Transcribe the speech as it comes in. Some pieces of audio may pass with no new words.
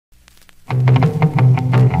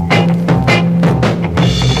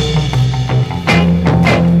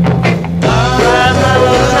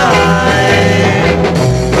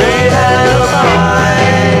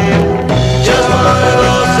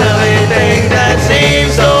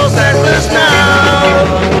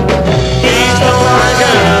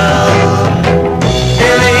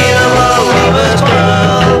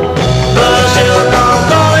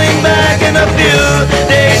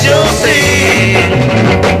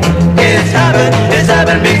It's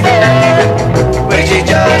happened before, when she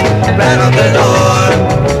just ran out the door,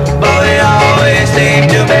 but we always seem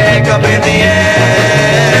to make up in the end.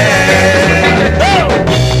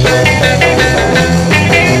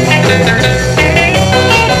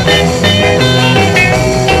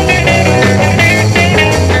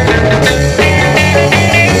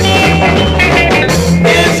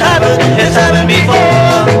 It's happened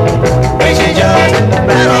before, when she just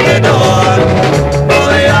ran out the door,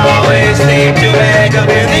 always seem to make up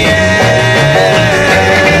in the end.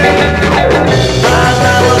 Last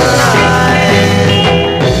night was a night,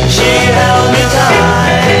 she held me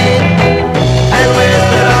tight, and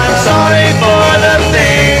whispered I'm sorry for the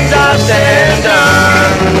things I've said and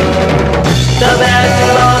done. The best is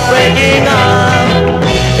about breaking up,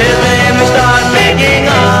 is when we start making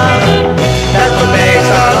up. That's what makes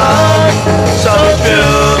our love so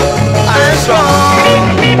true and strong.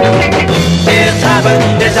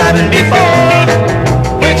 It's happened before,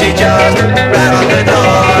 when she just